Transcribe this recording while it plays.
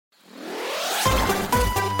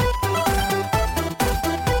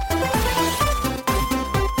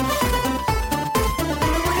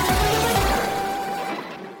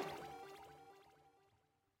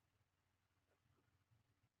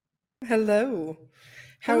Hello.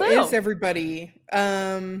 How is Hello, everybody?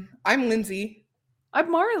 I'm Lindsay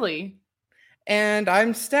I'm Marley. and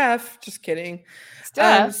I'm Steph. Just kidding.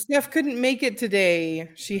 Steph. Steph couldn't make it today.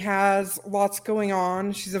 She has lots going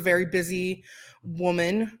on. She's a very busy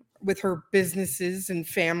woman with her businesses and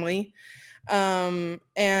family. And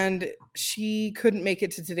she couldn't make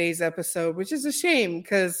it to today's episode, which is a shame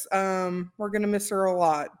because we're gonna miss her a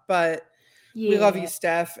lot. But we love you, Yeah.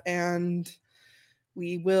 Steph, and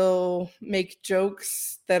we will make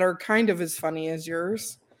jokes that are kind of as funny as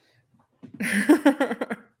yours.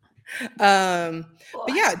 um,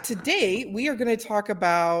 but yeah, today we are going to talk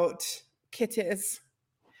about kitties.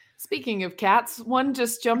 Speaking of cats, one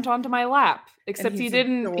just jumped onto my lap. And Except he he's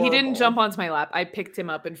didn't adorable. jump onto my lap. I picked him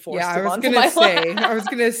up and Yeah, forced him onto my I was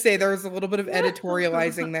lap. gonna say there was a little bit of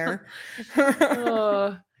editorializing there.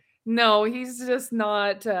 No, he's just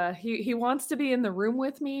not he wants to be in the room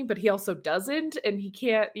with me, but he also doesn't, and he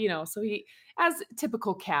can't, so he, as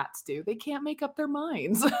typical cats do, they can't make up their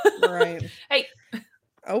minds. Right. Hey,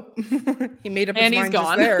 Oh, he made up his and he's mind just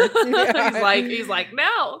gone. there. Yeah. he's like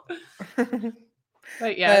no. But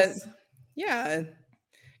But yes. yeah,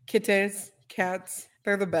 kitties, cats,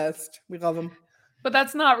 they're the best. We love them. But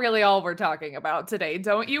that's not really all we're talking about today.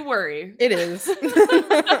 Don't you worry. It is.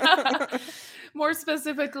 More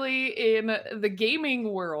specifically, in the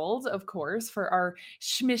gaming world, of course, for our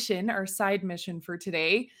schmission, our side mission for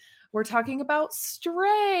today, we're talking about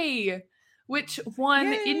Stray, which won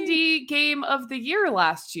Yay. Indie Game of the Year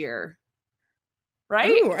last year.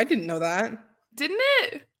 Right? Ooh, I didn't know that. Didn't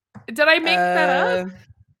it? Did I make that up? Uh,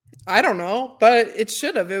 I don't know, but it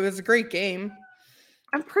should have. It was a great game.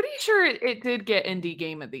 I'm pretty sure it did get Indie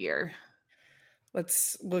Game of the Year.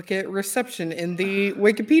 Let's look at reception in the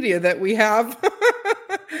Wikipedia that we have.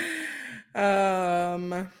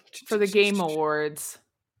 For the Game Awards.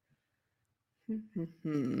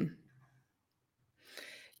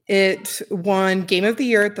 It won Game of the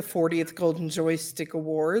Year at the 40th Golden Joystick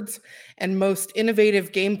Awards and Most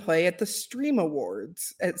Innovative Gameplay at the Steam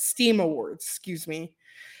Awards, excuse me.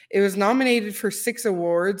 It was nominated for 6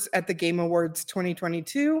 awards at the Game Awards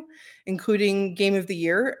 2022, including Game of the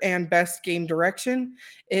Year and Best Game Direction.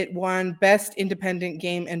 It won Best Independent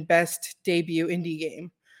Game and Best Debut Indie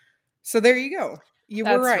Game. So there you go. You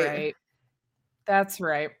were right. That's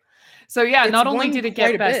right. So yeah, It's not only won did it quite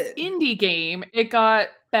get a Best bit. Indie Game, it got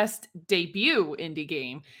Best Debut Indie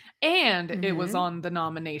Game, and it was Mhm. on the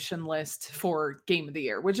nomination list for Game of the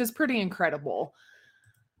Year, which is pretty incredible.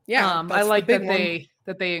 Yeah, I that's the like big that one.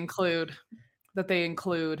 they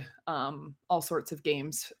include all sorts of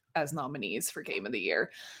games as nominees for Game of the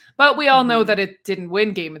Year. But we all know Mhm. that it didn't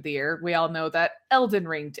win Game of the Year. We all know that Elden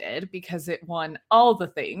Ring did because it won all the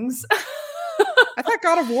things. I thought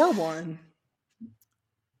God of War won.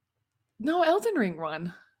 No, Elden Ring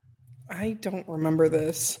won. I don't remember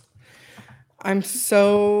this. I'm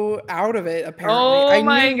so out of it, apparently. I Oh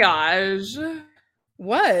my knew gosh.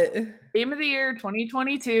 what? Game of the Year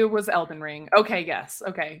 2022 was Elden Ring. Okay, yes.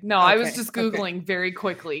 Okay. No, I was Okay, just okay. Googling very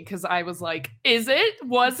quickly because I was like, is it?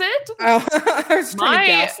 Was it? Oh, I was trying to My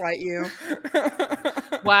gaslight you.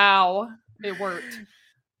 wow. It worked.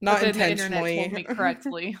 But Not then the internet told intentionally. me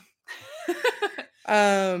correctly.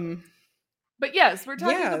 um, But yes, we're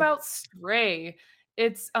talking yeah. about Stray.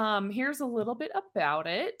 It's here's a little bit about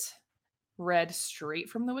it. Read straight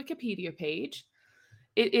from the Wikipedia page.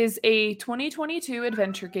 It is a 2022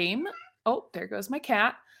 adventure game. Oh, there goes my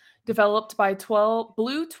cat. Developed by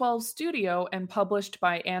Blue 12 Studio and published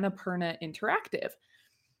by Annapurna Interactive.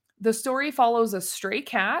 The story follows a stray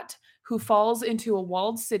cat who falls into a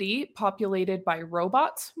walled city populated by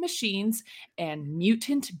robots, machines, and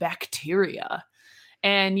mutant bacteria.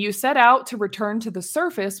 And you set out to return to the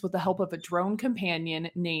surface with the help of a drone companion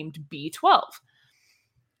named B12.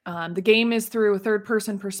 The game is through a third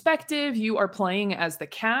person perspective. You are playing as the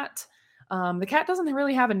cat. The cat doesn't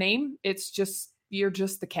really have a name. It's just, you're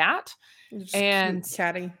just the cat. Just And cute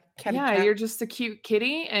catty yeah, cat. you're just a cute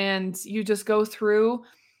kitty. And you just go through,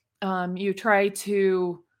 you try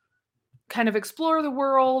to kind of explore the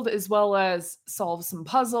world as well as solve some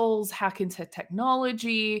puzzles, hack into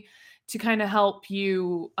technology to kind of help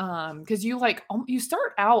you. Because you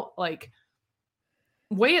start out like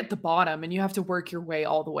way at the bottom and you have to work your way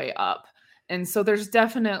all the way up. And so there's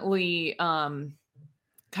definitely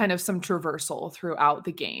kind of some traversal throughout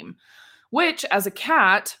the game, which as a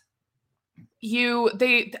cat,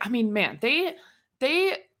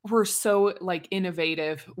 they were so like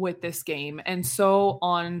innovative with this game and so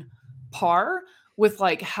on par with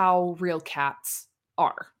like how real cats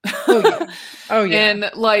are. Oh yeah. Oh yeah.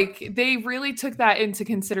 And like they really took that into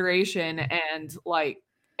consideration and like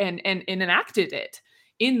and enacted it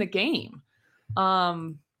in the game.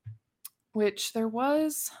 Which there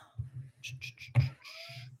was.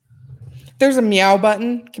 There's a meow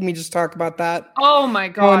button. Can we just talk about that? Oh my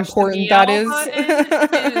gosh. How important that is.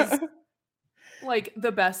 Button is like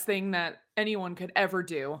the best thing that anyone could ever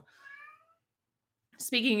do.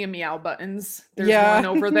 Speaking of meow buttons, there's one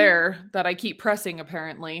over there that I keep pressing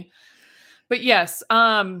apparently. But yes,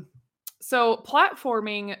 so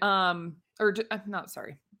platforming,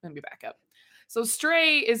 let me back up. So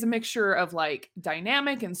Stray is a mixture of like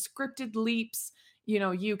dynamic and scripted leaps. You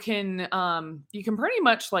know, you can pretty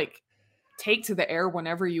much like take to the air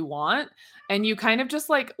whenever you want, and you kind of just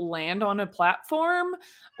like land on a platform,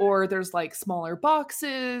 or there's like smaller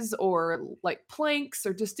boxes or like planks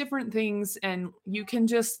or just different things, and you can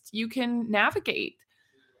navigate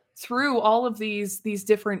through all of these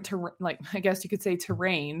different like, I guess you could say,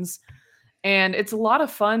 terrains, and it's a lot of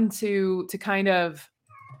fun to kind of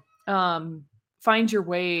find your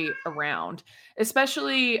way around,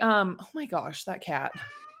 especially oh my gosh, that cat.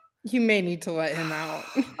 You may need to let him out.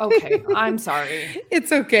 Okay, I'm sorry.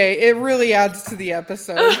 It's okay. It really adds to the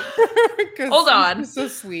episode. Hold on. He's so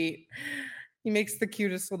sweet. He makes the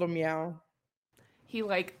cutest little meow. He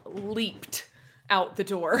like leaped out the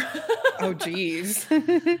door. Oh geez.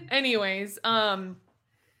 Anyways,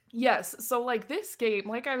 yes, so like this game,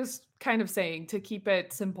 like I was kind of saying, to keep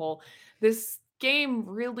it simple, this game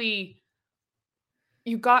really,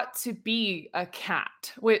 you got to be a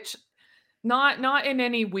cat, which not in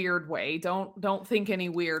any weird way. Don't think any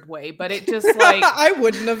weird way, but it just like I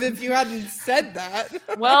wouldn't have if you hadn't said that.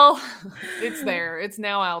 Well, it's there. It's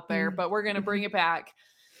now out there, but we're gonna bring it back.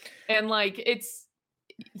 And like it's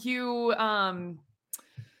you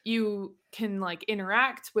can like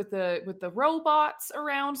interact with the robots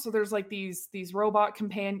around. So there's like these robot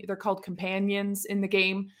companion, they're called companions in the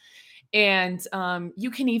game. And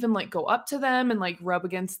you can even like go up to them and like rub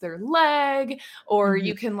against their leg, or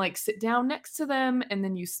you can like sit down next to them, and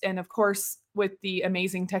then and of course with the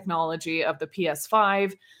amazing technology of the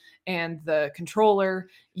PS5 and the controller,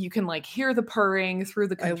 you can like hear the purring through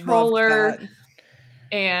the controller.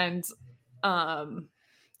 And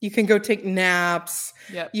you can go take naps.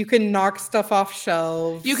 Yep. You can knock stuff off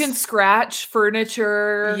shelves. You can scratch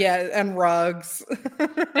furniture. Yeah, and rugs.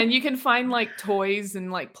 And you can find like toys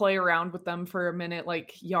and like play around with them for a minute,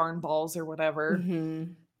 like yarn balls or whatever.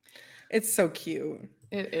 Mm-hmm. It's so cute.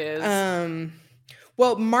 It is.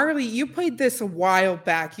 Well, Marley, you played this a while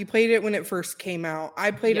back. You played it when it first came out. I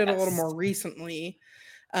played it a little more recently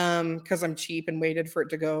because I'm cheap and waited for it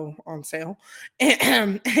to go on sale.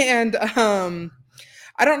 And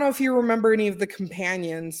I don't know if you remember any of the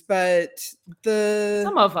companions, but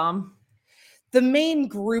some of them. The main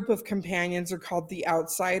group of companions are called the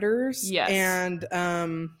Outsiders. Yes. And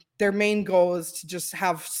their main goal is to just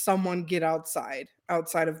have someone get outside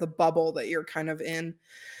of the bubble that you're kind of in.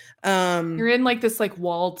 You're in like this like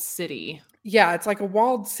walled city. Yeah, it's like a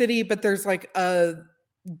walled city, but there's like a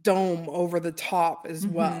dome over the top as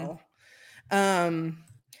well. And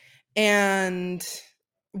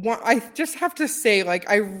I just have to say, like,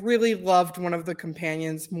 I really loved one of the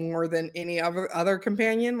companions more than any other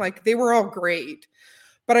companion. Like, they were all great,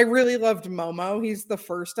 but I really loved Momo. He's the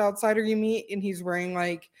first outsider you meet, and he's wearing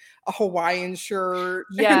like a Hawaiian shirt.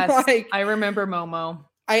 Yes, like, I remember Momo.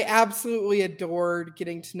 I absolutely adored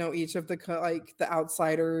getting to know each of the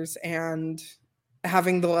outsiders and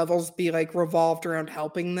having the levels be like revolved around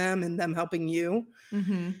helping them and them helping you.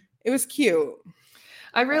 It was cute.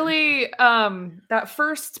 I really that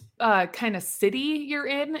first kind of city you're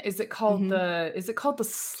in, is it called the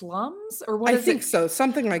slums or what? I think so,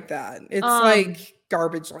 something like that. It's like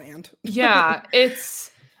garbage land. Yeah,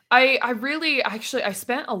 it's I really actually I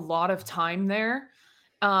spent a lot of time there,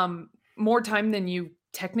 more time than you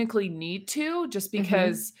technically need to, just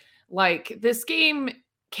because like this game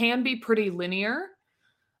can be pretty linear,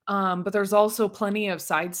 but there's also plenty of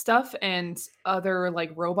side stuff and other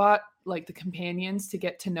like robot, like the companions to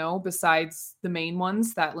get to know besides the main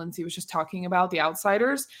ones that Lindsay was just talking about, the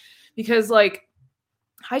Outsiders. Because like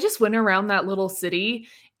I just went around that little city,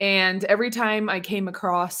 and every time I came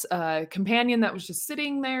across a companion that was just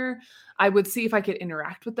sitting there, I would see if I could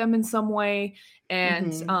interact with them in some way.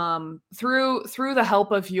 And through the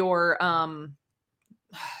help of your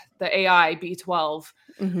the AI B12,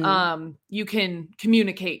 you can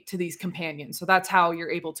communicate to these companions. So that's how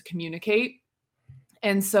you're able to communicate.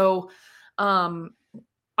 And so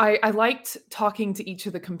I liked talking to each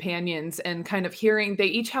of the companions and kind of hearing, they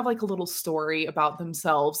each have like a little story about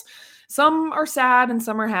themselves. Some are sad and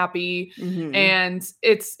some are happy. And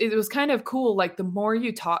it was kind of cool. Like the more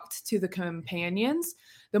you talked to the companions,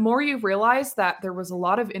 the more you realized that there was a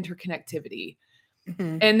lot of interconnectivity.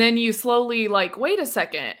 Mhm. And then you slowly like, wait a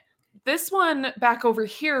second. This one back over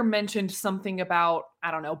here mentioned something about, I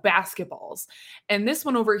don't know, basketballs. And this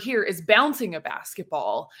one over here is bouncing a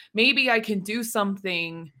basketball. Maybe I can do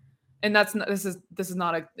something. And that's not, this is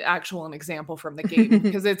not an actual an example from the game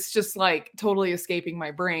because it's just like totally escaping my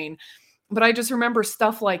brain. But I just remember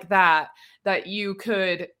stuff like that that you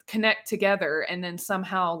could connect together and then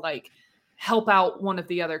somehow like help out one of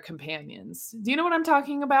the other companions. Do you know what I'm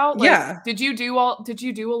talking about? Like, Yeah. did you do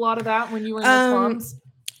a lot of that when you were in the Um, slums?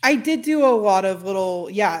 I did do a lot of little,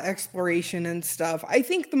 yeah, exploration and stuff. I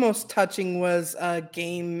think the most touching was a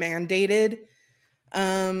game mandated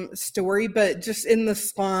story, but just in the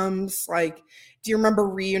slums, like, do you remember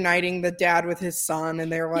reuniting the dad with his son?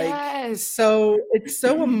 And they're like, Yes. so it's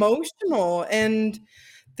so emotional, and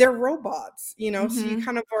they're robots, so you Mhm.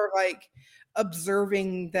 kind of are like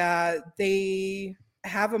observing that they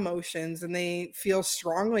have emotions and they feel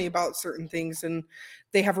strongly about certain things, and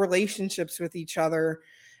they have relationships with each other.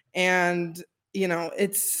 And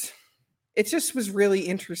it just was really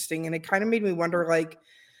interesting, and it kind of made me wonder, like,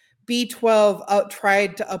 B12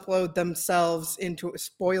 tried to upload themselves into a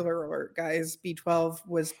spoiler alert, guys. B12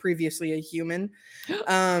 was previously a human,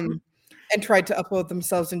 and tried to upload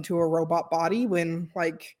themselves into a robot body when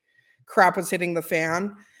like crap was hitting the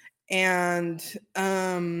fan, and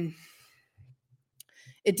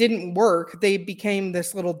it didn't work. They became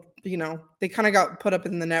this little, they kind of got put up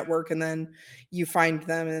in the network, and then you find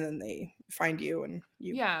them, and then they find you, and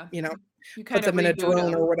you Yeah. you know You put kind of them in a reboot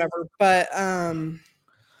drone or them. whatever. But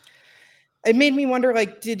it made me wonder,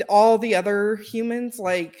 like, did all the other humans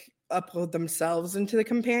like upload themselves into the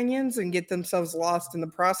companions and get themselves lost in the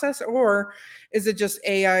process, or is it just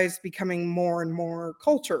AIs becoming more and more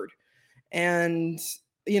cultured and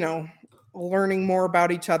you know learning more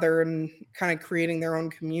about each other and kind of creating their own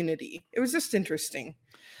community? It was just interesting.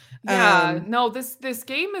 Yeah, um no, this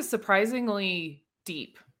game is surprisingly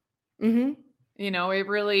deep. mhm. It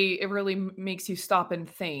really makes you stop and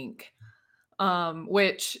think.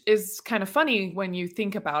 Which is kind of funny when you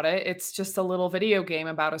think about it. It's just a little video game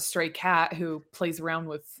about a stray cat who plays around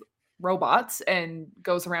with robots and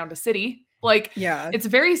goes around a city. Like, Yeah. it's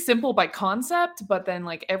very simple by concept, but then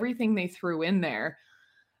like everything they threw in there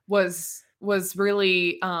was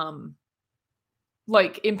really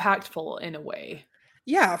like impactful in a way.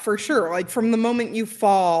 Yeah, for sure. Like, from the moment you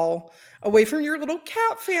fall away from your little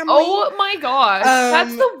cat family, Oh my gosh,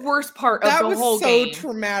 that's um the worst part of that the was whole so game.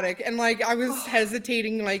 traumatic, and like I was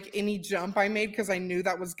hesitating like any jump I made because I knew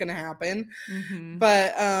that was going to happen. Mhm.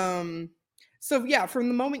 But so yeah, from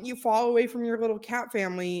the moment you fall away from your little cat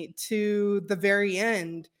family to the very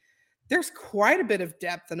end, there's quite a bit of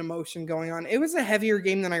depth and emotion going on. It was a heavier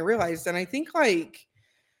game than I realized, and I think like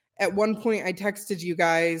at one point I texted you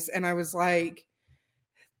guys and I was like,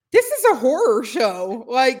 this is a horror show.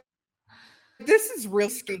 Like, this is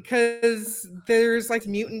risky because there's like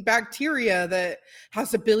mutant bacteria that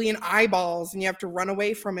has a billion eyeballs and you have to run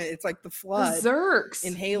away from it. It's like the The flood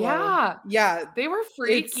in Zerks. Halo. Yeah, Yeah, they were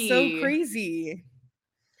it's so freaky. crazy.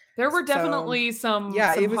 There were So, definitely some yeah,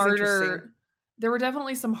 some it was interesting. harder there were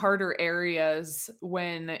definitely some harder areas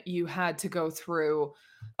when you had to go through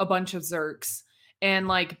a bunch of Zerks. And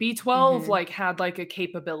like B12 Mhm. like had like a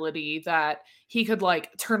capability that he could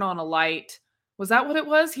like turn on a light. Was that what it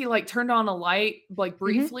was? He like turned on a light like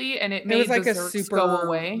Mhm. briefly and it It was made the like a Zerks go super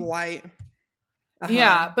away. light. Uh-huh.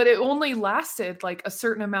 Yeah, but it only lasted like a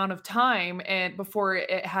certain amount of time and before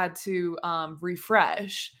it had to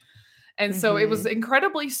refresh. And so it was Mhm.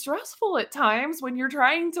 incredibly stressful at times when you're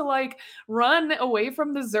trying to like run away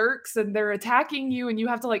from the Zerks and they're attacking you and you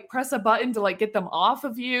have to like press a button to like get them off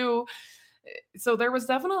of you. So there was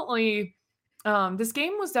definitely this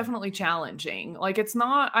game was definitely challenging. Like, it's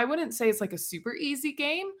not, I wouldn't say it's like a super easy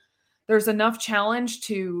game. There's enough challenge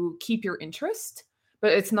to keep your interest,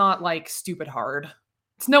 but it's not like stupid hard.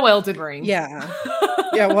 It's no Elden Ring. Yeah.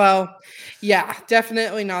 Yeah, well, yeah,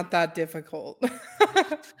 definitely not that difficult.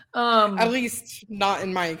 At um least not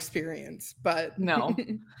in my experience, but no.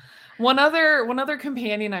 One other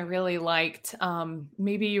companion I really liked,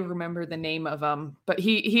 maybe you remember the name of him, but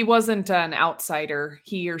he wasn't an outsider,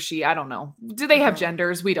 he or she, I don't know. Do they have uh-huh.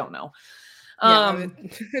 genders? We don't know. Yeah, Um,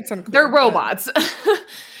 it's they're unclear, but robots.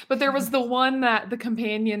 But there was the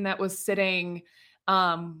companion that was sitting,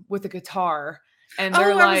 with a guitar, and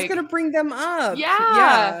they're oh, I was like, gonna bring them up. yeah,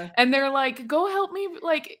 Yeah. and they're like, "Go help me,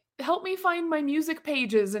 like, help me find my music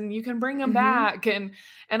pages and you can bring them Mhm. back." And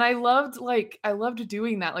I loved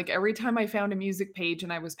doing that. Like, every time I found a music page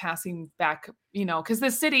and I was passing back, because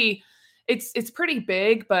the city, it's pretty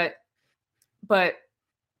big, but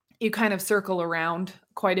you kind of circle around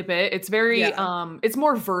quite a bit. It's very Yeah. it's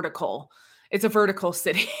more vertical. it's a vertical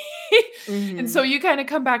city. And so you kind of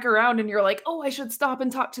come back around and you're like, oh, I should stop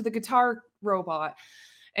and talk to the guitar robot.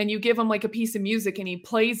 And you give him like a piece of music and he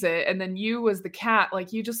plays it. And then you as the cat,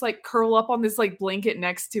 like you just like curl up on this like blanket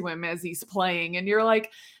next to him as he's playing. And you're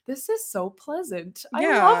like, this is so pleasant. I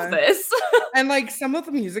love this. And like some of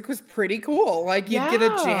the music was pretty cool. Like you'd get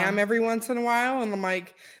a jam every once in a while. And I'm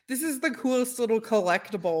like, this is the coolest little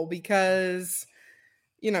collectible because,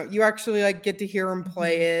 you know, you actually like get to hear him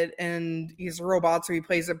play it. And he's a robot, so he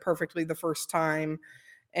plays it perfectly the first time.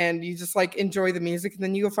 And you just like enjoy the music and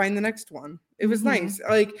then you go find the next one. It was nice.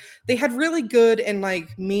 Like they had really good and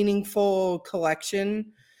like meaningful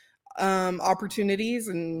collection opportunities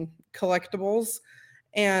and collectibles.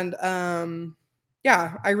 And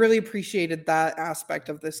yeah, I really appreciated that aspect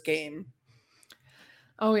of this game.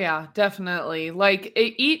 Oh yeah, definitely. Like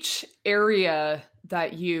each area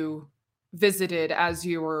that you visited as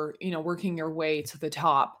you were, you know, working your way to the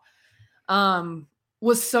top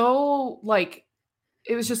was so like,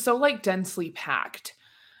 it was just so like densely packed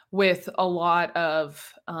with a lot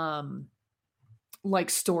of like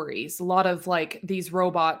stories, a lot of like these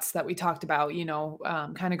robots that we talked about, you know,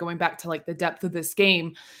 kind of going back to like the depth of this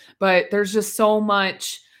game. But there's just so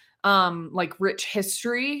much like rich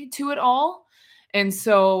history to it all. And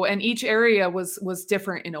so, and each area was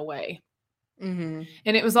different in a way. And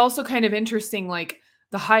it was also kind of interesting, like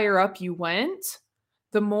the higher up you went,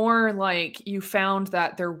 the more like you found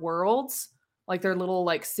that their worlds, like their little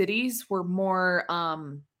like cities were more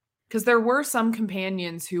because there were some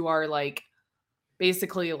companions who are like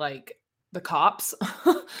basically like the cops.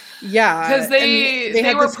 Yeah, because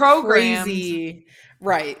they were programmed crazy...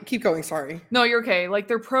 Right, keep going, sorry. No, you're okay. Like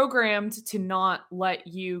they're programmed to not let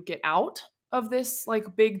you get out of this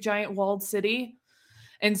like big giant walled city.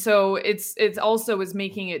 And so it's also is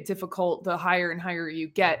making it difficult the higher and higher you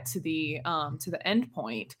get to the end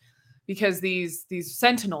point, because these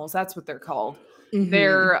sentinels, that's what they're called.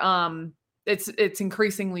 They're it's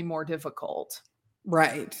increasingly more difficult.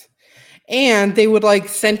 Right. And they would like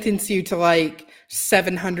sentence you to like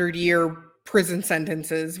 700-year prison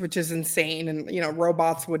sentences, which is insane. And you know,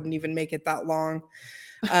 robots wouldn't even make it that long.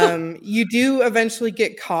 You do eventually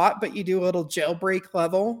get caught, but you do a little jailbreak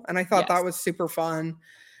level, and I thought that was super fun.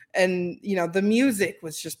 And you know, the music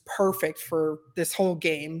was just perfect for this whole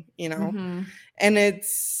game, you know. And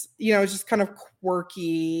it's, you know, it's just kind of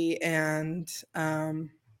quirky and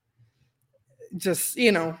just,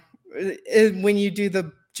 you know, when you do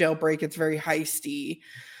the jailbreak, it's very heisty,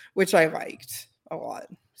 which I liked a lot.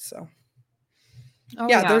 So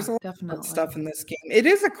yeah, there's a lot of stuff in this game. It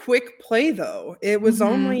is a quick play though. It was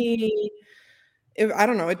only, I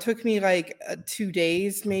don't know, it took me like 2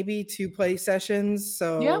 days, maybe 2 play sessions.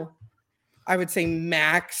 So I would say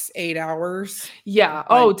max 8 hours. Yeah.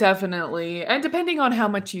 Oh, definitely. And depending on how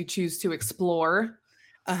much you choose to explore.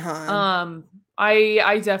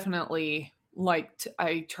 I definitely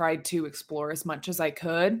I tried to explore as much as I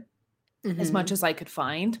could, as much as I could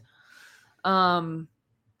find.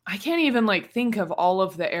 I can't even like think of all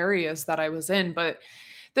of the areas that I was in, but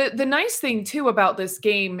the nice thing too about this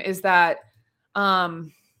game is that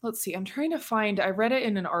let's see, I'm trying to find, I read it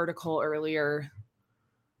in an article earlier.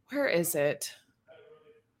 Where is it?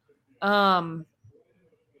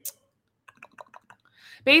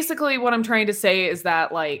 Basically what I'm trying to say is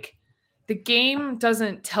that like the game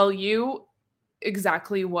doesn't tell you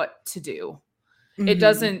exactly what to do. It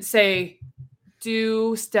doesn't say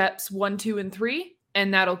do steps 1, 2, and 3,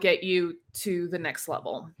 and that'll get you to the next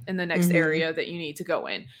level in the next area that you need to go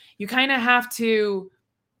in. You kind of have to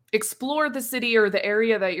explore the city or the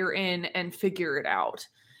area that you're in and figure it out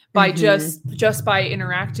by just by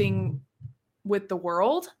interacting with the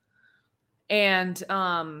world. And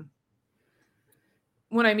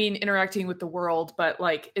when I mean interacting with the world, but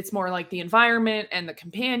like it's more like the environment and the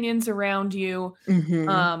companions around you.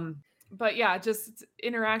 But yeah, just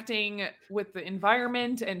interacting with the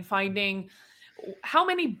environment and finding how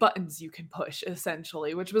many buttons you can push,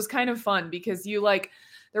 essentially, which was kind of fun because you like,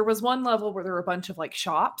 there was one level where there were a bunch of like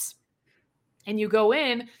shops, and you go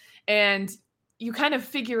in and you kind of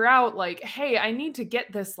figure out like, hey, I need to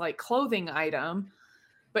get this like clothing item.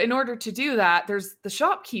 But in order to do that, there's the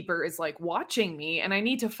shopkeeper is like watching me, and I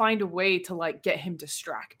need to find a way to like get him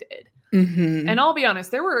distracted. And I'll be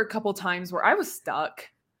honest, there were a couple times where I was stuck.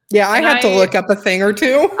 Yeah, I had to look up a thing or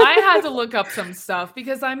two. I had to look up some stuff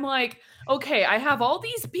because I'm like, okay, I have all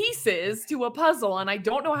these pieces to a puzzle and I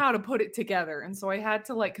don't know how to put it together. And so I had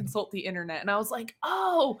to like consult the internet, and I was like,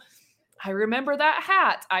 oh, I remember that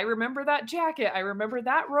hat. I remember that jacket. I remember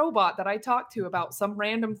that robot that I talked to about some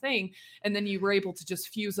random thing. And then you were able to just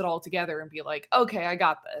fuse it all together and be like, okay, I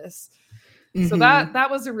got this. So Mhm. that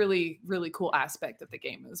was a really, really cool aspect of the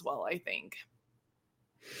game as well, I think.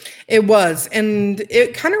 It was, and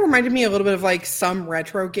it kind of reminded me a little bit of like some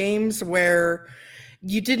retro games where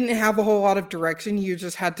you didn't have a whole lot of direction. You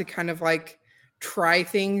just had to kind of like try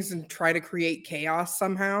things and try to create chaos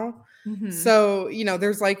somehow. Mhm. So,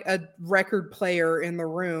 there's like a record player in the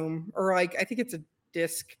room, or like I think it's a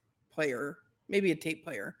disc player, maybe a tape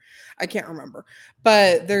player. I can't remember.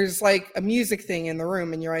 But there's like a music thing in the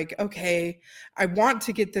room, and you're like, okay, I want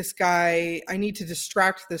to get this guy. I need to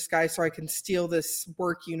distract this guy so I can steal this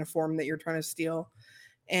work uniform that you're trying to steal.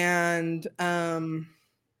 And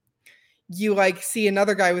you like see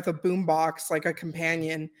another guy with a boombox, like a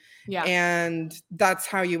companion, Yeah. and that's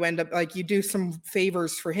how you end up, like, you do some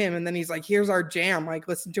favors for him, and then he's like, here's our jam, like,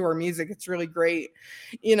 listen to our music, it's really great,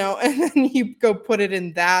 and then you go put it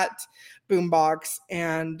in that boombox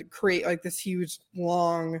and create like this huge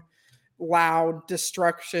long loud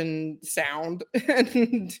destruction sound.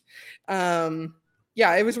 And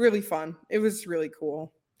yeah, it was really fun, it was really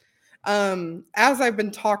cool. As I've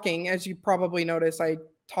been talking, as you probably notice, I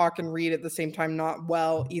talk and read at the same time, not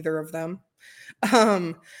well, either of them.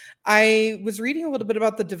 Um, I was reading a little bit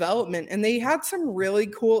about the development, and they had some really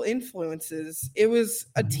cool influences. It was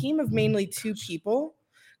a team of mainly two people,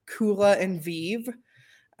 Kula and Vive.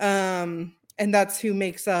 And that's who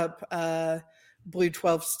makes up Blue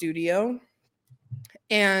 12 Studio.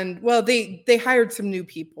 And well, they hired some new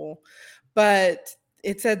people, but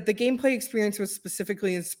it said the gameplay experience was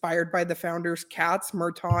specifically inspired by the founders' cats,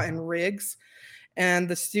 Murtaugh and Riggs, and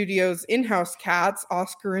the studio's in-house cats,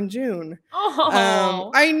 Oscar and June.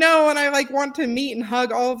 Oh, I know, and I like want to meet and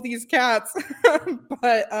hug all of these cats,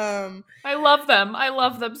 but I love them. I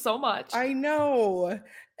love them so much. I know.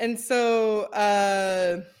 And so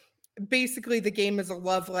basically the game is a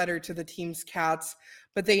love letter to the team's cats,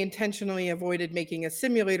 but they intentionally avoided making a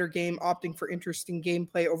simulator game, opting for interesting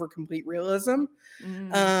gameplay over complete realism.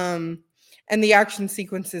 Mm. Um, and the action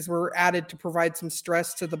sequences were added to provide some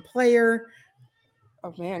stress to the player.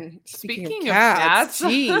 Oh man, speaking of Speaking of cats, cats.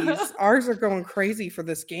 geez, ours are going crazy for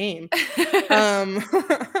this game. Um,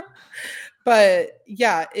 but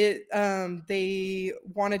yeah, they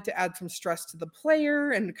wanted to add some stress to the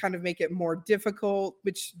player and kind of make it more difficult,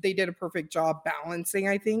 which they did a perfect job balancing,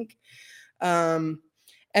 I think. Um,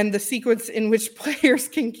 and the sequence in which players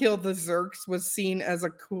can kill the Zerks was seen as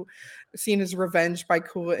revenge by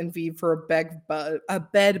Kula and V for a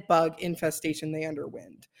bed bug infestation they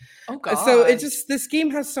underwent. Oh So it God. just, this game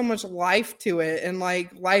has so much life to it and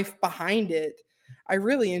like life behind it. I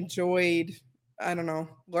really enjoyed, I don't know,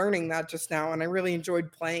 learning that just now, and I really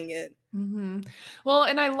enjoyed playing it. Mhm. Well,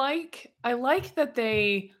 and I like that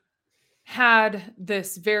they had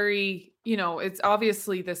this very, it's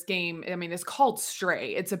obviously this game, I mean, it's called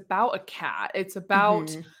Stray. It's about a cat. It's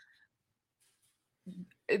about Hmm.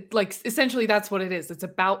 like essentially that's what it is. It's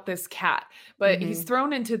about this cat, but he's Hmm.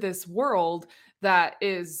 thrown into this world that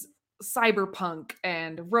is cyberpunk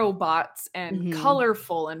and robots and Hmm.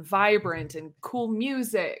 colorful and vibrant and cool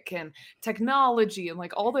music and technology and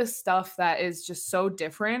like all this stuff that is just so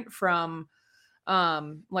different from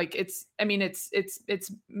like it's, I mean, it's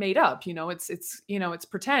made up, it's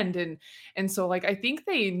pretend. And so like I think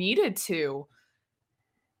they needed to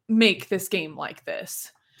make this game like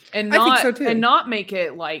this and I think not so and too. not make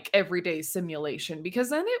it like everyday simulation, because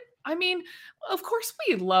then it, I mean, of course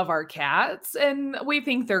we love our cats and we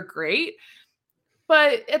think they're great,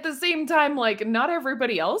 but at the same time, like not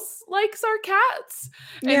everybody else likes our cats.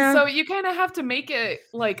 And Yeah. so you kind of have to make it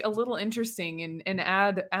like a little interesting and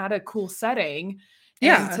add a cool setting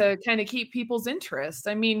and Yeah. to kind of keep people's interest.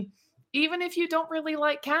 I mean, even if you don't really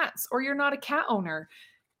like cats or you're not a cat owner,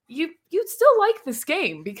 you'd still like this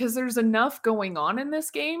game because there's enough going on in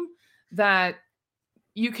this game that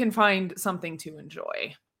you can find something to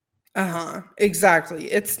enjoy. Uh-huh.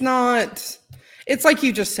 Exactly. It's like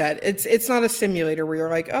you just said. It's not a simulator where you're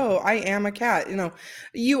like, "Oh, I am a cat."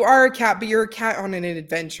 You are a cat, but you're a cat on an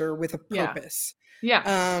adventure with a Yeah. purpose. Yeah.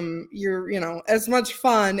 You're, as much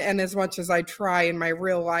fun and as much as I try in my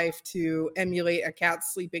real life to emulate a cat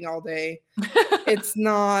sleeping all day, it's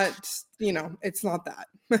not, it's not that.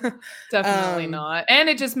 Definitely um, not. And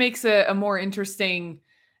it just makes it a more interesting,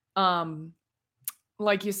 um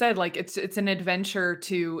like you said, like it's an adventure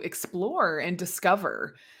to explore and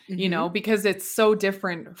discover, mhm. because it's so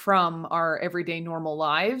different from our everyday normal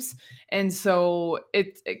lives. And so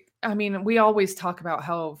I mean, we always talk about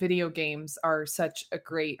how video games are such a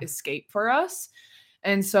great escape for us.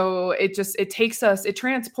 And so it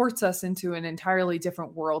transports us into an entirely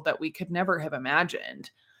different world that we could never have imagined.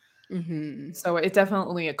 Mhm. So it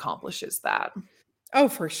definitely accomplishes that. Oh,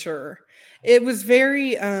 for sure. It was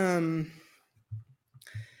very,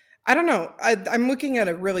 I don't know. I'm looking at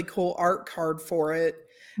a really cool art card for it,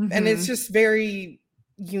 and it's Mhm. just very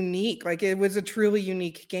unique. Like it was a truly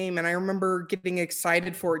unique game, and I remember getting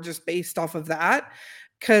excited for it just based off of that,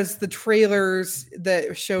 because the trailers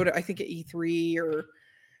that showed, I think at E3 or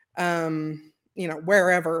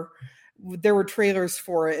wherever, there were trailers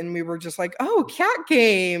for it, and we were just like, oh, cat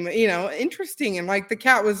game, interesting. And like the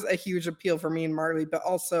cat was a huge appeal for me and Marley, but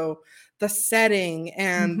also the setting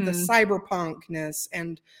and the Mhm. cyberpunkness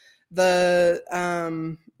and the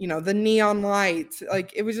neon lights.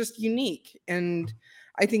 Like it was just unique. And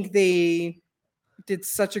I think they did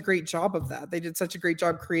such a great job of that. They did such a great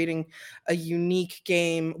job creating a unique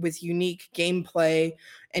game with unique gameplay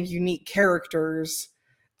and unique characters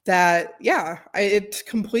that, yeah, it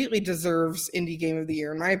completely deserves Indie Game of the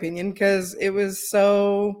Year in my opinion, because it was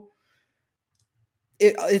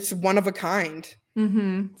it's one of a kind.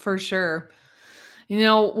 For sure. You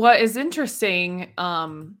know what is interesting?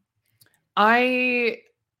 I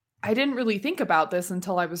didn't really think about this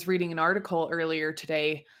until I was reading an article earlier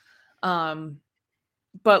today. Um,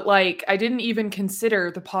 but like I didn't even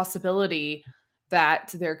consider the possibility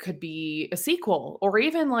that there could be a sequel or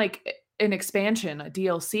even like an expansion, a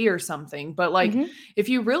DLC or something. But like Mhm. if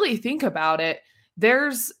you really think about it,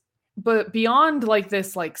 there's but beyond like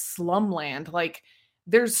this like slumland, like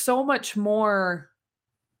there's so much more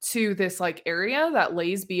to this like area that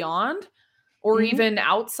lays beyond or Mhm. even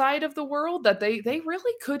outside of the world that they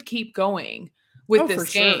really could keep going with Oh, for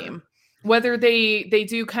this sure. game. Whether they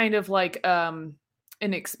do kind of like an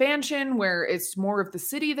expansion where it's more of the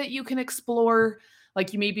city that you can explore,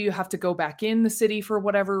 like you have to go back in the city for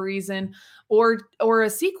whatever reason, or a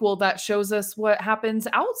sequel that shows us what happens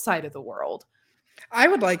outside of the world. I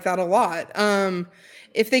would like that a lot.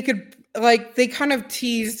 If they could, like, they kind of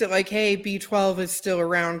teased it, like, hey, B12 is still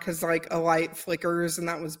around because, like, a light flickers, and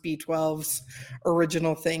that was B12's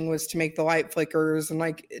original thing, was to make the light flickers and,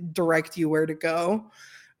 like, direct you where to go.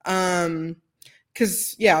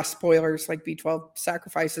 Because, yeah, spoilers, like, B12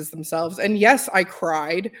 sacrifices themselves. And yes, I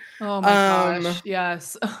cried. Oh my gosh, Um,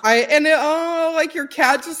 yes. like your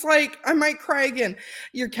cat just like, I might cry again.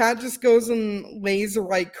 Your cat just goes and lays or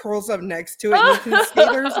like curls up next to it, and you can stay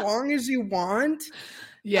there as long as you want.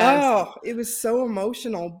 Yes. Oh, it was so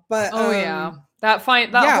emotional. But Oh yeah. That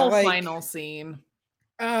yeah, whole like, final scene.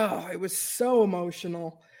 oh, it was so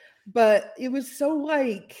emotional. But it was so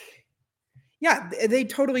like, yeah, they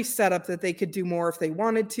totally set up that they could do more if they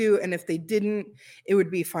wanted to, and if they didn't, it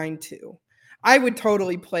would be fine too. I would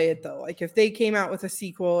totally play it though. Like if they came out with a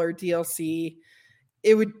sequel or DLC,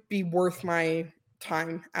 it would be worth my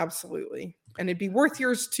time, absolutely. And it'd be worth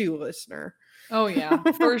yours too, listener. Oh yeah,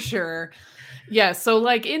 for sure. Yeah, so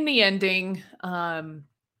like in the ending,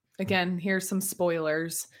 again, here's some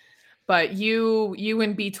spoilers, but you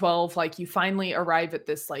and B12 like you finally arrive at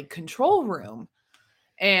this like control room,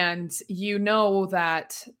 and you know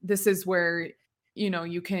that this is where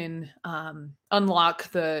you can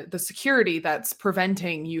unlock the security that's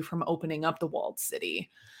preventing you from opening up the walled city.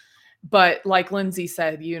 But like Lindsay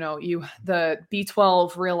said, the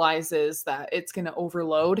B12 realizes that it's going to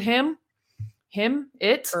overload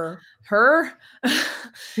it, Sure. her,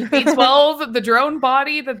 B12, the drone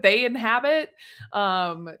body that they inhabit.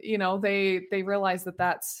 They realize that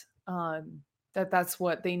that's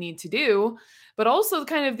what they need to do. But also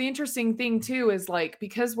kind of the interesting thing too is like,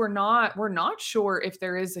 because we're not sure if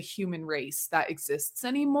there is a human race that exists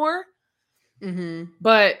anymore. Mm-hmm.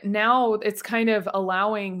 But now it's kind of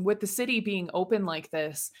allowing, with the city being open like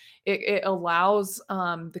this, it allows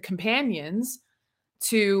the companions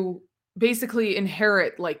to basically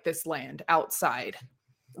inherit like this land outside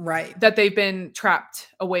Right. that they've been trapped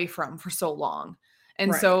away from for so long.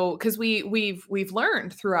 And Right. so because we've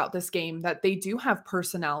learned throughout this game that they do have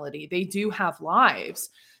personality, they do have lives,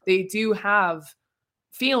 they do have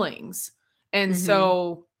feelings. And Mm-hmm.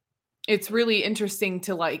 so it's really interesting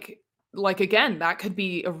to like again, that could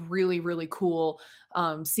be a really really cool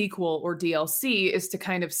sequel or DLC, is to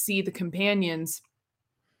kind of see the companions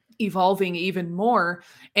evolving even more,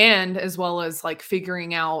 and as well as like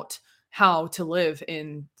figuring out how to live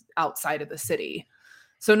in outside of the city.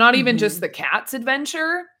 So not even just Mm-hmm. the cat's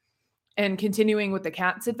adventure and continuing with the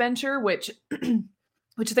cat's adventure, which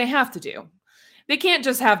which they have to do. They can't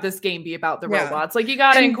just have this game be about the Yeah. robots. Like you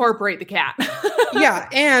got to And incorporate the cat. yeah,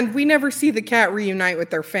 and we never see the cat reunite with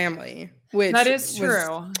their family, That which is was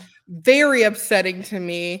true. very upsetting to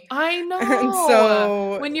me. I And know.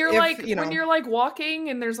 so When you're if, like when you're like walking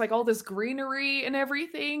and there's like all this greenery and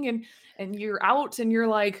everything, and you're out and you're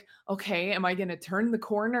like, "Okay, am I going to turn the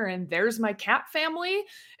corner and there's my cat family?"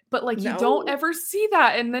 But like you don't no. ever see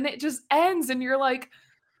that, and then it just ends and you're like,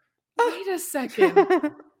 "Wait a second.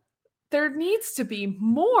 there needs to be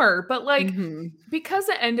more, but like Mhm. because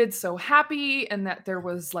it ended so happy and that there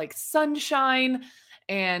was like sunshine,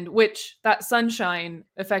 and which that sunshine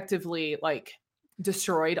effectively like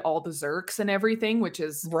destroyed all the Zerks and everything, which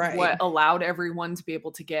is Right. what allowed everyone to be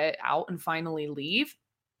able to get out and finally leave.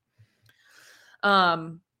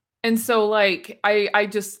 Um and so like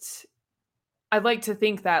I'd like to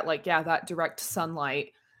think that like yeah, that direct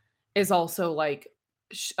sunlight is also like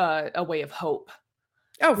a way of hope.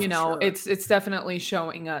 Oh, You for know, sure. it's definitely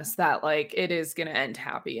showing us that like it is going to end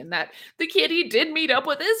happy and that the kitty did meet up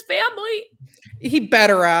with his family. He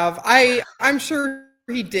better have. I'm sure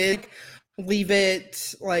he did leave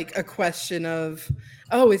it like a question of,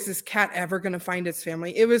 oh, is this cat ever going to find his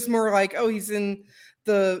family? It was more like, oh, he's in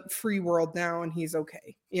the free world now and he's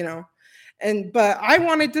okay, you know. And but I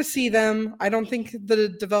wanted to see them. I don't think the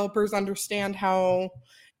developers understand how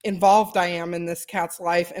involved I am in this cat's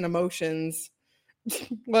life and emotions,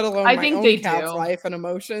 let alone I my think own they cat's do, life and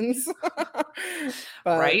emotions.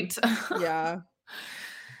 But right? yeah.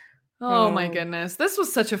 Oh my Oh, goodness. This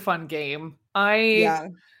was such a fun game. I yeah.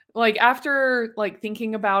 like after like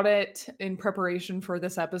thinking about it in preparation for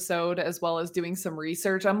this episode as well as doing some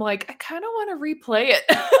research, I'm like I kind of want to replay it.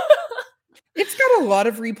 It's got a lot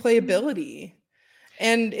of replayability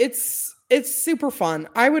and it's super fun.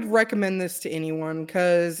 I would recommend this to anyone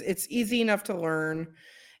cuz it's easy enough to learn.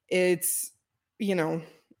 It's you know,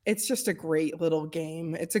 it's just a great little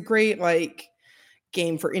game. It's a great like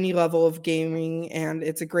game for any level of gaming and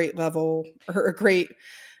it's a great level or a great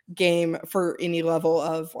game for any level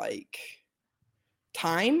of like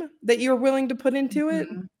time that you're willing to put into it.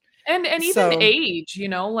 Mhm. And even So, age, you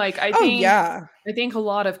know, like oh yeah, I think a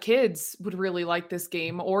lot of kids would really like this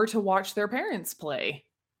game or to watch their parents play.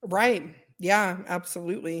 right. Yeah,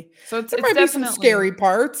 absolutely. So There it's might be some definitely scary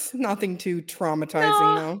parts, nothing too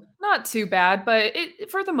traumatizing no, though. not too bad, but it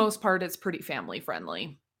for the most part it's pretty family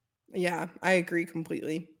friendly. Yeah, I agree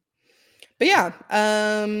completely. But yeah,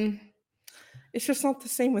 it's just not the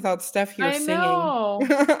same without Steph here I singing.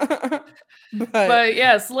 know. But But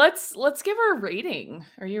yes, let's give her a rating.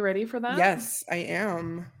 Are you ready for that? yes, I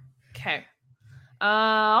am. Okay.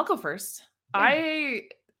 I'll go first. Yeah.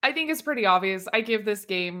 I think it's pretty obvious. I give this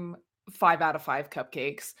game 5 out of 5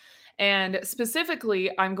 cupcakes. And specifically,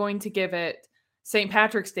 I'm going to give it St.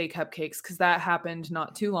 Patrick's Day cupcakes because that happened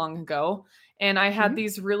not too long ago. And I had Mhm.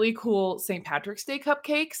 these really cool St. Patrick's Day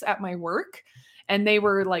cupcakes at my work. And they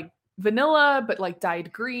were like vanilla, but like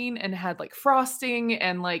dyed green and had like frosting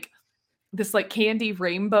and like this like candy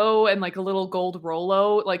rainbow and like a little gold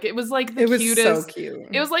Rolo. Like it was like the It was so cutest. cute.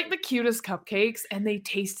 It was like the cutest cupcakes and they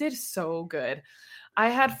tasted so good. I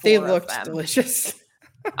had They 4 of looked them. delicious.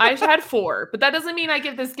 I had 4, but that doesn't mean I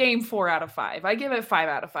give this game 4 out of 5. I give it 5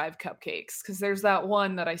 out of 5 cupcakes because there's that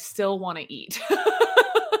one that I still want to eat.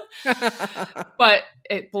 But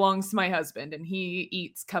it belongs to my husband and he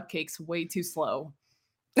eats cupcakes way too slow.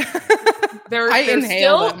 They're I they're inhale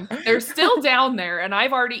still them. they're still down there and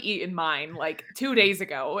I've already eaten mine like 2 days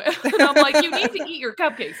ago. And I'm like, "You need to eat your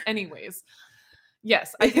cupcakes." Anyways,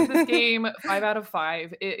 yes, I give this game 5 out of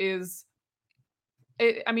 5.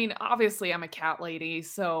 I mean, obviously I'm a cat lady,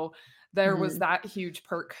 so there was Mhm. that huge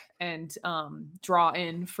perk and draw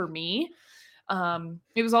in for me.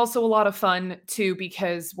 It was also a lot of fun too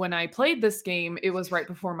because when I played this game, it was right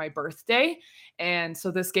before my birthday, and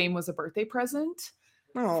so this game was a birthday present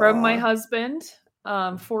from my Aw. husband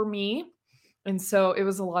for me. And so it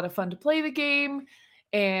was a lot of fun to play the game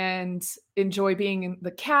and enjoy being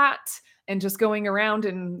the cat and just going around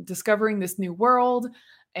and discovering this new world.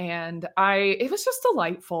 And it was just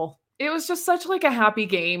delightful. It was just such like a happy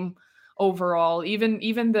game overall, even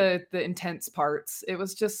the intense parts. It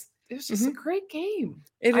was just a Mhm. great game.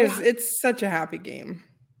 It is I it's such a happy game.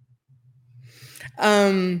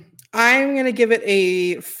 I'm gonna give it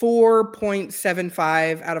a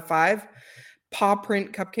 4.75 out of 5. Paw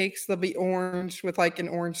print cupcakes, they'll be orange with, like, an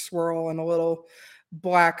orange swirl and a little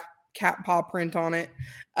black cat paw print on it.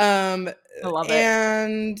 Um, love it.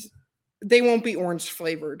 and they won't be orange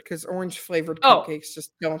flavored because orange flavored Oh, cupcakes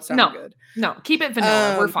just don't sound no. good. No, keep it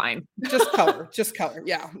vanilla. We're Um, fine. just color, just color.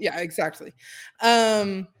 Yeah, yeah, exactly.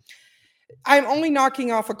 Um, I'm only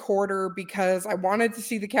knocking off a quarter because I wanted to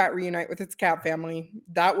see the cat reunite with its cat family.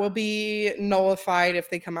 That will be nullified if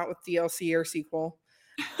they come out with DLC or sequel.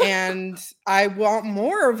 And I want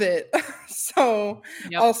more of it. So,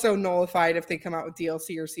 Yep. also nullified if they come out with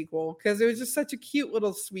DLC or sequel because it was just such a cute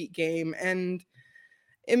little sweet game and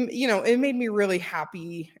it made me really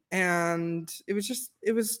happy and it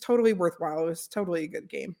was totally worthwhile. It was totally a good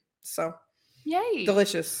game. So, Yay.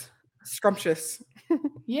 delicious, scrumptious.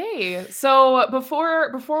 Yay. So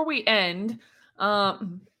before we end,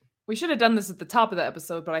 um We should have done this at the top of the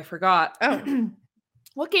episode, but I forgot. Oh.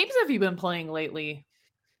 What games have you been playing lately?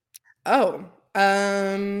 Oh,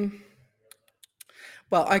 well,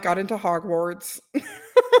 I got into Hogwarts.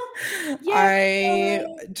 I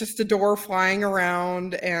just adore flying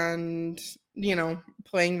around and,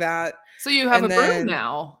 playing that. So you have And a broom then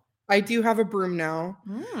now. I do have a broom now.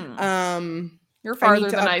 You're I farther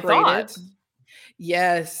need to than I upgrade thought. it.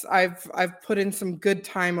 Yes, I've put in some good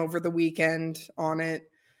time over the weekend on it.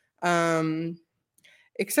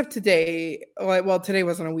 Except today. Well, today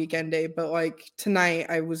wasn't a weekend day, but like tonight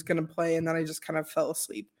I was gonna play and then I just kind of fell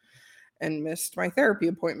asleep and missed my therapy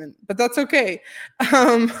appointment. But that's okay.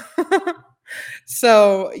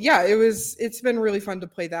 So yeah, it's been really fun to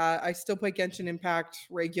play that. I still play Genshin Impact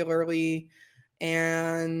regularly,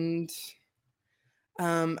 and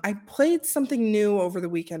I played something new over the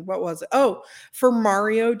weekend. What was it? Oh, for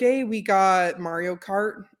Mario Day, we got Mario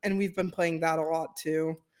Kart, and we've been playing that a lot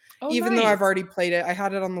too. Even though I've already played it, I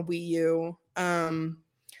had it on the Wii U.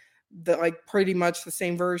 Like pretty much the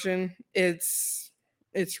same version. It's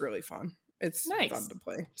really fun. It's fun to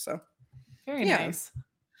play. So very nice.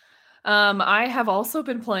 I have also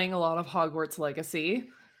been playing a lot of Hogwarts Legacy.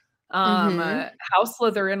 House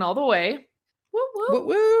Slytherin all the way. Woo woo. Woo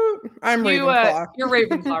woo. I'm Ravenclaw. You're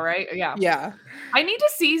Ravenclaw, right? Yeah. Yeah. I need to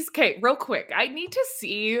see, real quick. I need to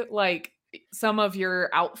see like some of your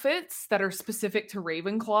outfits that are specific to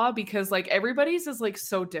Ravenclaw, because like everybody's is like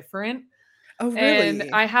so different. Oh, really?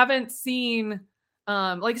 And I haven't seen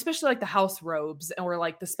like especially like the house robes, or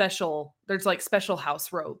like there's like special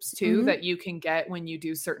house robes too that you can get when you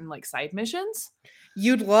do certain like side missions.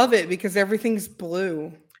 You'd love it because everything's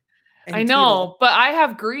blue. I know, but I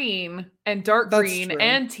have green and dark green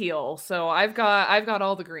and teal, so I've got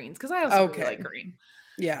all the greens because I also really like green.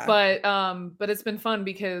 Yeah. But it's been fun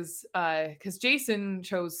because Jason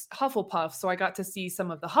chose Hufflepuff, so I got to see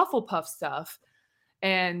some of the Hufflepuff stuff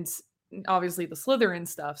and obviously the Slytherin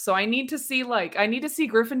stuff. So I need to see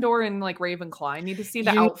Gryffindor and like Ravenclaw. I need to see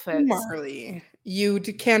the outfits. Marley, you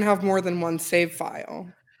can't have more than one save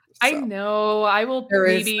file. So. I know. I will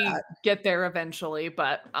maybe get there eventually,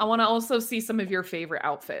 but I want to also see some of your favorite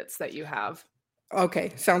outfits that you have.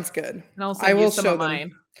 Okay, sounds good. And I'll send you some of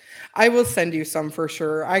mine. I will send you some for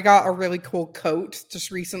sure. I got a really cool coat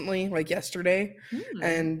just recently, like yesterday,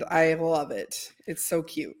 and I love it. It's so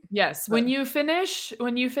cute. Yes. When you finish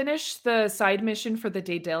the side mission for the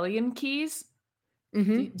Daedalian keys,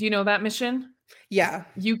 do you know that mission? Yeah.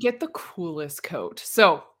 You get the coolest coat.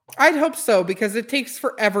 So I'd hope so, because it takes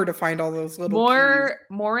forever to find all those little keys.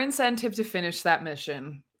 More incentive to finish that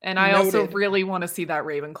mission. And I also really want to see that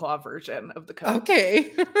Ravenclaw version of the coat.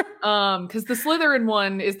 Okay. Because the Slytherin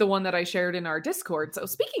one is the one that I shared in our Discord. So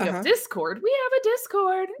speaking of Discord, we have a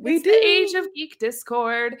Discord. It's the Age of Geek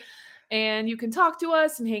Discord. And you can talk to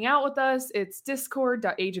us and hang out with us. It's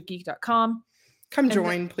discord.ageofgeek.com. Come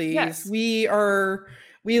join, please. Yes. We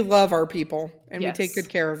love our people and we take good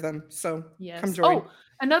care of them. So come join. Oh,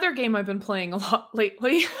 another game I've been playing a lot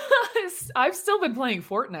lately is I've still been playing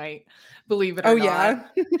Fortnite, believe it or not.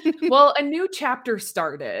 Yeah? Well, a new chapter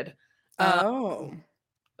started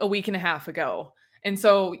a week and a half ago. And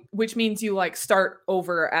so, which means you like start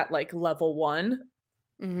over at like level 1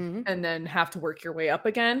 and then have to work your way up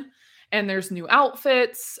again. And there's new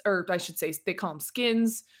outfits, or I should say they call them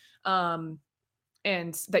skins, and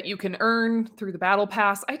that you can earn through the battle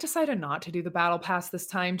pass. I decided not to do the battle pass this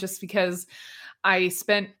time just because I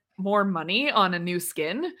spent more money on a new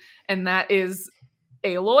skin, and that is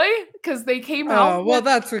Aloy, because they came out. Oh, well,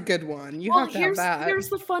 that's a good one. You have to have that. Here's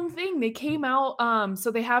the fun thing. They came out,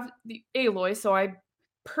 so they have the Aloy, so I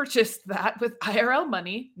purchased that with IRL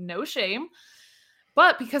money, no shame.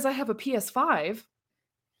 But because I have a PS5,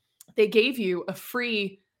 they gave you a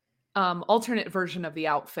free alternate version of the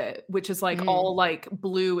outfit, which is like all like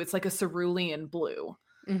blue. It's like a cerulean blue.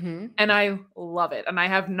 And I love it. And I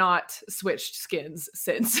have not switched skins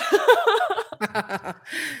since.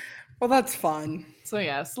 Well, that's fun. So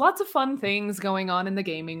yes, lots of fun things going on in the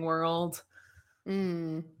gaming world.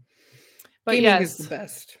 But gaming is the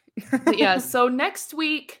best. But yeah, so next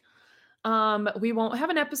week, we won't have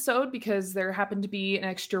an episode because there happened to be an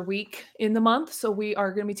extra week in the month. So we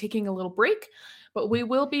are going to be taking a little break, but we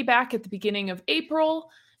will be back at the beginning of April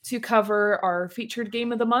to cover our featured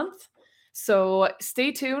game of the month. So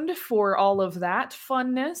stay tuned for all of that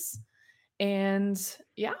funness. And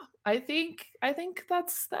yeah, I think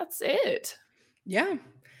that's it. Yeah.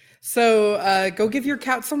 So go give your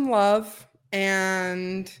cat some love.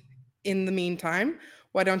 And in the meantime,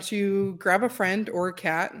 why don't you grab a friend or a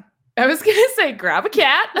cat? I was going to say grab a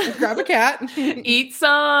cat. Grab a cat. Eat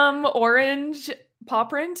some orange paw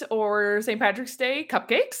print or St. Patrick's Day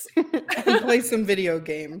cupcakes. And play some video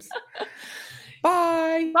games.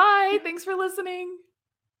 Bye. Bye. Thanks for listening.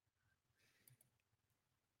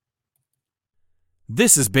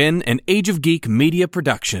 This has been an Age of Geek media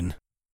production.